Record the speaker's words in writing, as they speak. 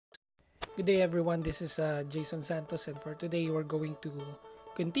Good day everyone, this is Jason Santos, and for today we're going to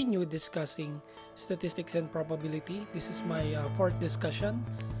continue discussing statistics and probability. This is my fourth discussion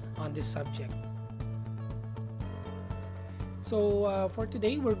on this subject. So for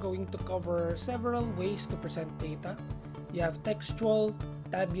today we're going to cover several ways to present data. You have textual,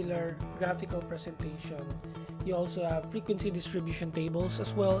 tabular, graphical presentation. You also have frequency distribution tables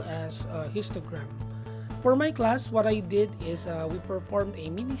as well as histogram. For my class, what I did is we performed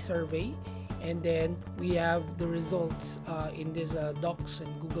a mini survey, and then we have the results in this Docs and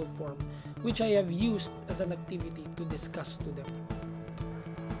Google form, which I have used as an activity to discuss to them.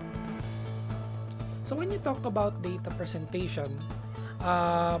 So when you talk about data presentation,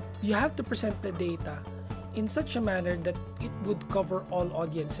 you have to present the data in such a manner that it would cover all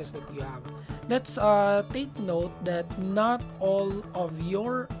audiences that you have. Let's take note that not all of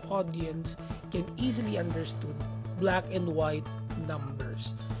your audience can easily understood black and white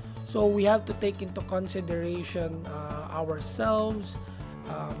numbers. So we have to take into consideration ourselves,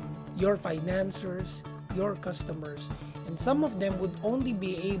 your financiers, your customers, and some of them would only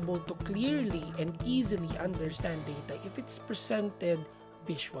be able to clearly and easily understand data if it's presented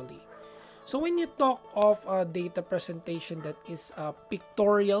visually. So when you talk of data presentation that is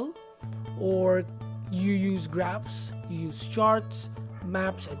pictorial, or you use graphs, you use charts,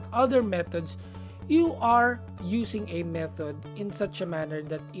 maps, and other methods, you are using a method in such a manner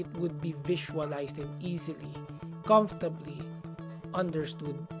that it would be visualized and easily, comfortably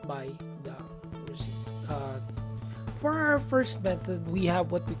understood by the receiver. For our first method, we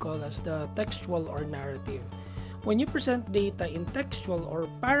have what we call as the textual or narrative. When you present data in textual or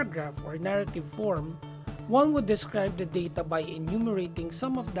paragraph or narrative form, one would describe the data by enumerating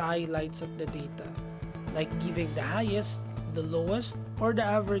some of the highlights of the data, like giving the highest, the lowest, or the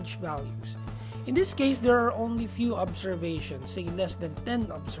average values. In this case, there are only few observations, say less than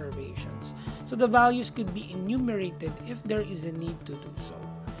 10 observations. So the values could be enumerated if there is a need to do so.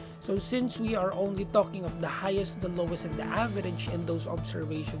 So since we are only talking of the highest, the lowest, and the average, and those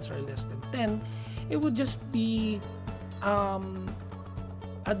observations are less than 10, it would just be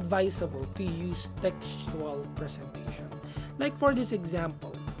advisable to use textual presentation. Like for this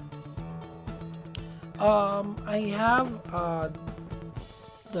example, I have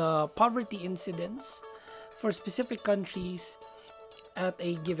the poverty incidence for specific countries at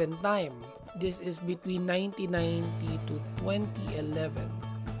a given time. This is between 1990 to 2011.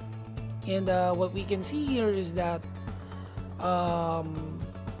 And what we can see here is that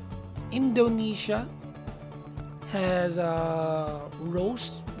Indonesia has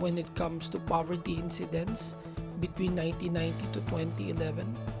rose when it comes to poverty incidence between 1990 to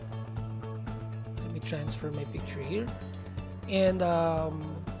 2011. Let me transfer my picture here. And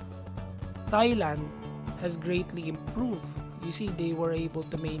Thailand has greatly improved. You see, they were able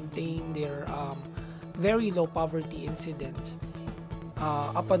to maintain their very low poverty incidence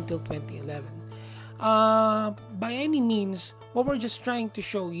up until 2011. By any means, what we're just trying to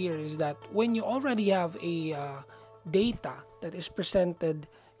show here is that when you already have a data that is presented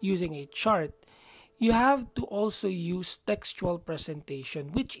using a chart, you have to also use textual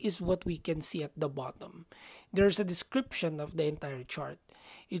presentation, which is what we can see at the bottom. There's a description of the entire chart.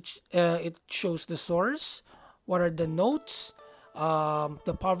 It shows the source, what are the notes,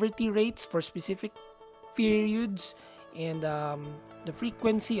 the poverty rates for specific periods, and the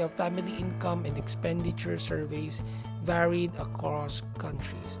frequency of family income and expenditure surveys varied across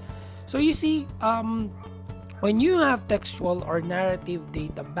countries. So you see, when you have textual or narrative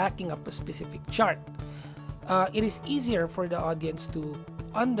data backing up a specific chart, it is easier for the audience to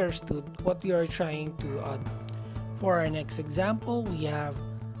understood what we are trying to do. For our next example, we have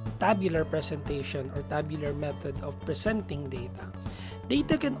tabular presentation or tabular method of presenting data.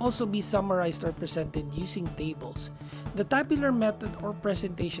 Data can also be summarized or presented using tables. The tabular method or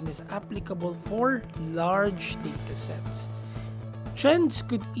presentation is applicable for large data sets. Trends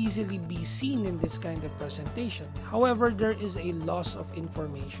could easily be seen in this kind of presentation. However, there is a loss of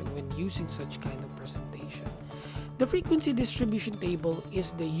information when using such kind of presentation. The frequency distribution table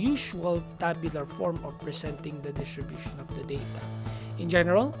is the usual tabular form of presenting the distribution of the data. In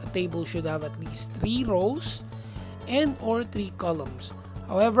general, a table should have at least 3 rows and or 3 columns.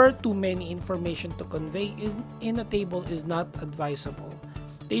 However, too many information to convey in a table is not advisable.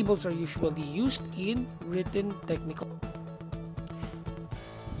 Tables are usually used in written technical.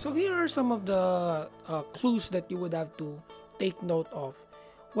 So here are some of the clues that you would have to take note of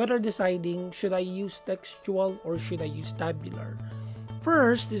whether deciding should I use textual or should I use tabular.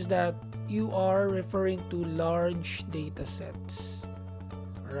 First is that you are referring to large data sets,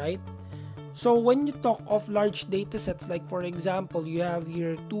 right? So when you talk of large data sets, like for example, you have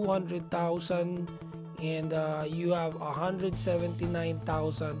here 200,000 and you have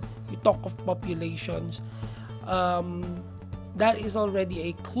 179,000, you talk of populations, that is already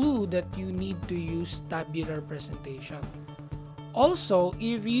a clue that you need to use tabular presentation. Also,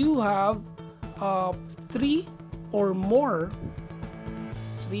 if you have three or more,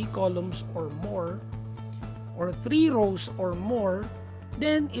 3 columns or more, or 3 rows or more,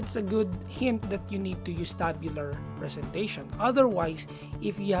 then it's a good hint that you need to use tabular presentation. Otherwise,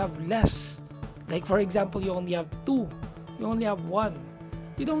 if you have less, like for example, you only have 2, you only have 1,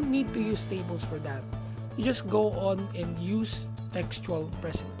 you don't need to use tables for that. You just go on and use textual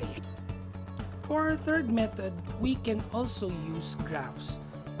presentation. For our third method, we can also use graphs.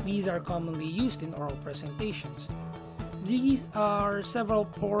 These are commonly used in oral presentations. These are several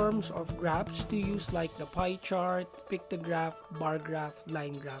forms of graphs to use, like the pie chart, pictograph, bar graph,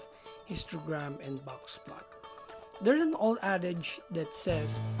 line graph, histogram, and box plot. There's an old adage that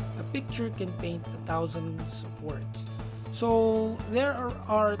says a picture can paint thousands of words. So there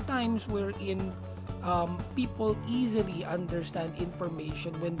are times wherein people easily understand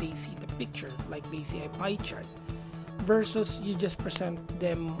information when they see the picture, like they see a pie chart, versus you just present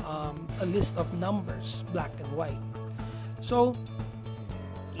them a list of numbers, black and white. So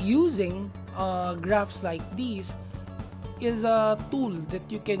using graphs like these is a tool that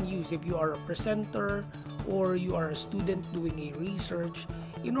you can use if you are a presenter or you are a student doing a research,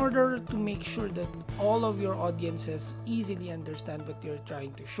 in order to make sure that all of your audiences easily understand what you're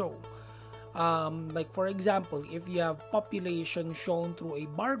trying to show. Like for example, if you have population shown through a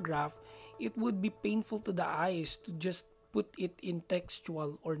bar graph, it would be painful to the eyes to just put it in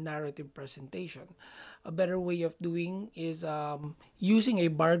textual or narrative presentation. A better way of doing is using a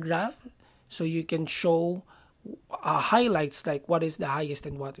bar graph, so you can show highlights like what is the highest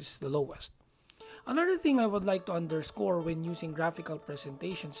and what is the lowest. Another thing I would like to underscore when using graphical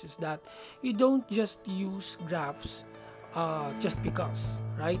presentations is that you don't just use graphs just because,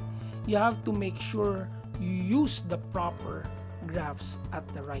 right? You have to make sure you use the proper graphs at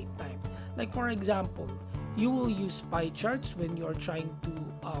the right time. Like for example, you will use pie charts when you are trying to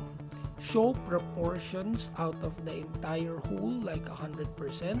show proportions out of the entire whole, like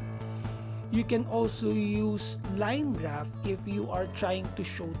 100%. You can also use line graph if you are trying to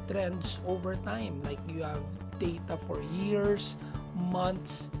show trends over time, like you have data for years,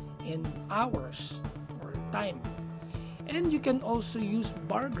 months, and hours or time. And you can also use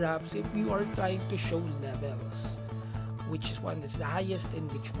bar graphs if you are trying to show levels, which is one is the highest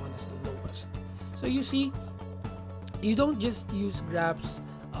and which one is the lowest. So you see, you don't just use graphs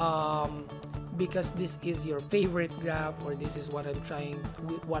because this is your favorite graph or this is what I'm trying,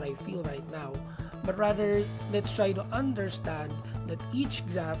 what I feel right now, but rather let's try to understand that each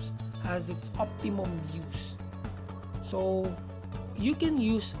graph has its optimum use. So you can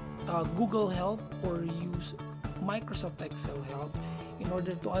use Google Help or use Microsoft Excel help in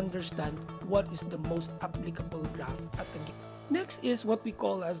order to understand what is the most applicable graph at the game. Next is what we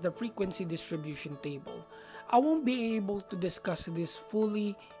call as the frequency distribution table. I won't be able to discuss this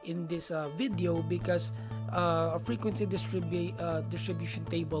fully in this video because a frequency distribution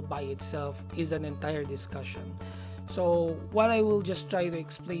table by itself is an entire discussion. So what I will just try to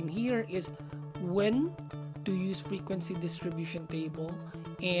explain here is when to use frequency distribution table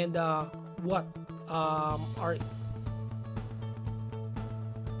and what are.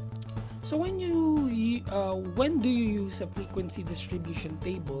 So when do you use a frequency distribution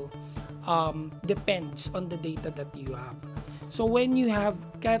table depends on the data that you have. So when you have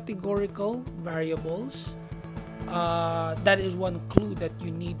categorical variables, that is one clue that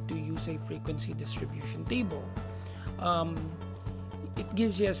you need to use a frequency distribution table. It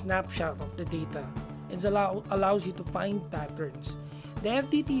gives you a snapshot of the data and allows you to find patterns. The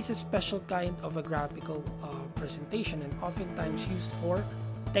FDT is a special kind of a graphical presentation and oftentimes used for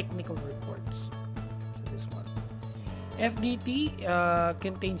technical reports. So this one. FDT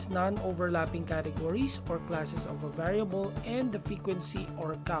contains non-overlapping categories or classes of a variable and the frequency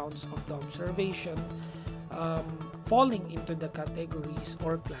or counts of the observation falling into the categories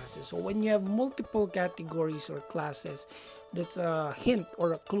or classes. So when you have multiple categories or classes, that's a hint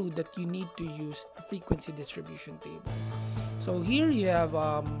or a clue that you need to use a frequency distribution table. So here you have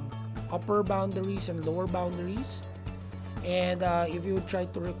upper boundaries and lower boundaries. And if you try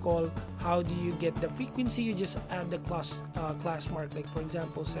to recall how do you get the frequency, you just add the class mark. Like for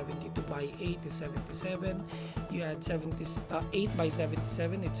example, 72 by 8 is 77. You add 8 by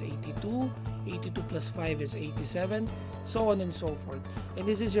 77, it's 82. 82 plus 5 is 87, so on and so forth. And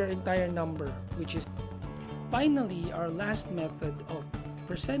this is your entire number, which is finally our last method of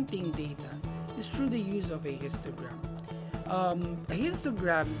presenting data is through the use of a histogram. A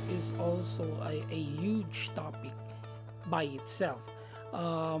histogram is also a huge topic by itself.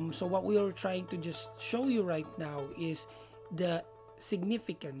 So what we are trying to just show you right now is the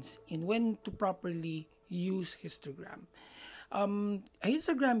significance in when to properly use histogram. A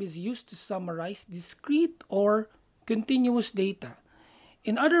histogram is used to summarize discrete or continuous data.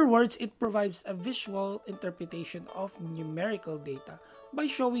 In other words, it provides a visual interpretation of numerical data by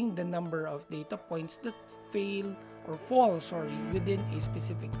showing the number of data points that fall within a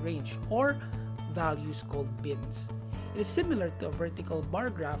specific range, or values called bins. It is similar to a vertical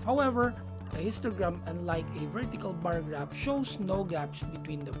bar graph. However, a histogram, unlike a vertical bar graph, shows no gaps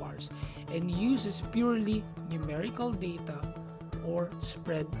between the bars and uses purely numerical data or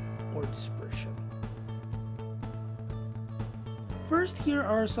spread or dispersion. First, here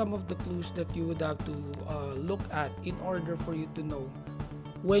are some of the clues that you would have to look at in order for you to know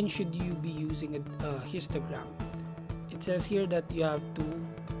when should you be using a histogram. It says here that you have to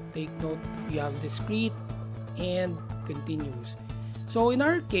take note, you have discrete and continuous. So in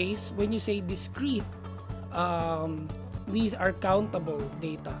our case, when you say discrete, these are countable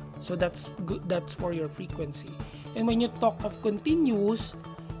data. So that's good, that's for your frequency. And when you talk of continuous,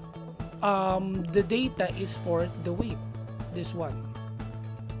 the data is for the weight. This one,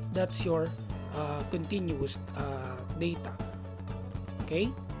 that's your continuous data. Okay,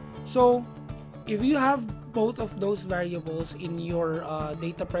 so if you have both of those variables in your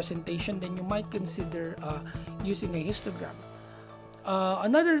data presentation, then you might consider using a histogram.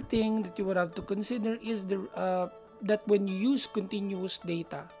 Another thing that you would have to consider is that when you use continuous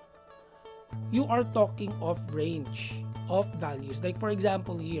data, you are talking of range of values. Like for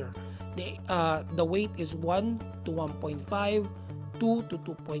example here, the weight is 1 to 1.5, 2 to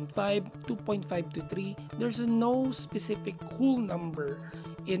 2.5, 2.5 to 3. There's no specific whole number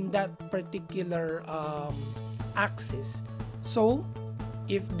in that particular axis. So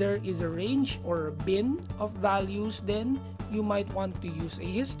if there is a range or a bin of values, then you might want to use a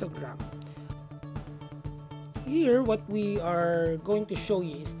histogram. Here, what we are going to show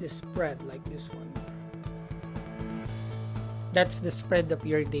you is the spread, like this one. That's the spread of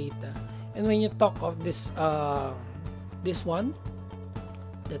your data. And when you talk of this one,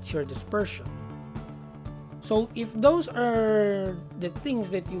 that's your dispersion. So if those are the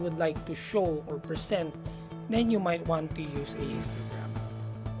things that you would like to show or present, then you might want to use a histogram.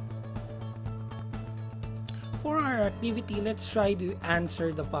 For our activity, let's try to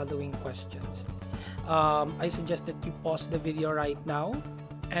answer the following questions. I suggest that you pause the video right now,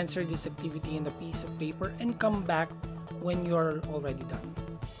 answer this activity in a piece of paper, and come back when you're already done.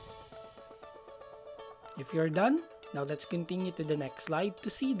 If you're done, now let's continue to the next slide to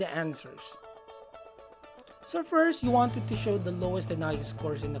see the answers. So first, you wanted to show the lowest and highest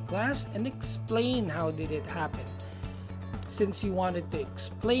scores in the class and explain how did it happen. Since you wanted to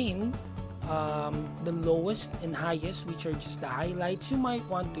explain the lowest and highest, which are just the highlights, you might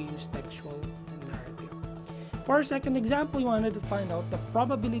want to use textual and narrative. For our second example, you wanted to find out the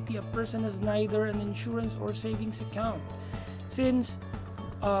probability a person has neither an insurance or savings account. Since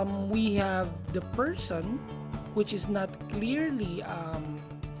we have the person which is not clearly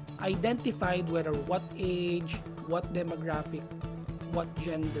identified, whether what age, what demographic, what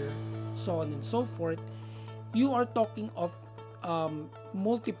gender, so on and so forth, you are talking of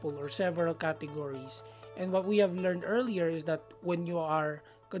multiple or several categories. And what we have learned earlier is that when you are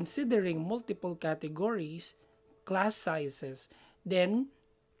considering multiple categories, class sizes, then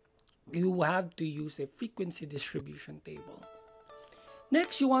you have to use a frequency distribution table.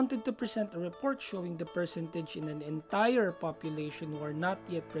 Next, you wanted to present a report showing the percentage in an entire population who are not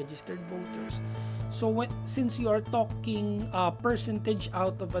yet registered voters. So since you are talking percentage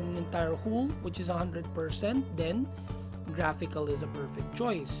out of an entire whole, which is 100%, then graphical is a perfect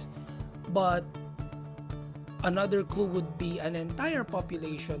choice. But another clue would be an entire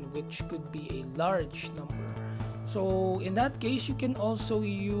population, which could be a large number. So in that case, you can also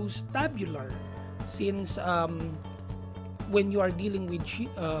use tabular, since when you are dealing with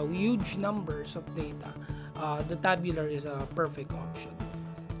huge numbers of data, the tabular is a perfect option.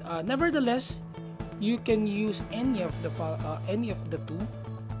 Nevertheless, you can use any of the two.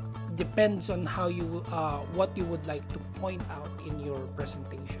 Depends on how you what you would like to point out in your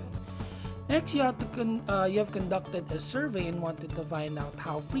presentation. Next, you have conducted a survey and wanted to find out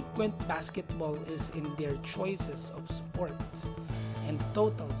how frequent basketball is in their choices of sports and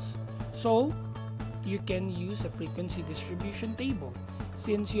totals. So you can use a frequency distribution table,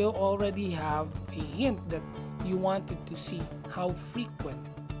 since you already have a hint that you wanted to see how frequent,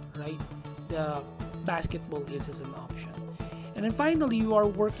 right, the basketball is as an option. And then finally, you are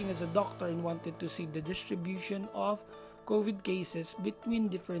working as a doctor and wanted to see the distribution of COVID cases between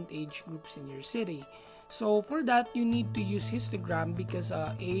different age groups in your city. So for that, you need to use histogram because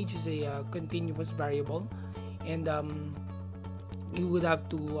age is a continuous variable, and you would have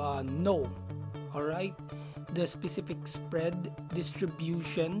to know, all right, the specific spread,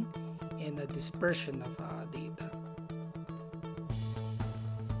 distribution, and the dispersion of data.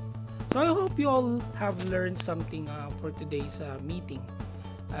 So I hope you all have learned something for today's meeting.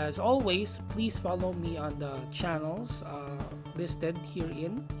 As always, please follow me on the channels listed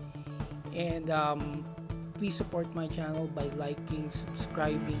herein, and please support my channel by liking,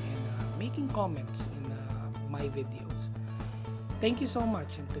 subscribing, and making comments in my videos. Thank you so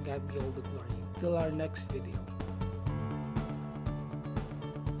much, and to God be all the glory. Till our next video.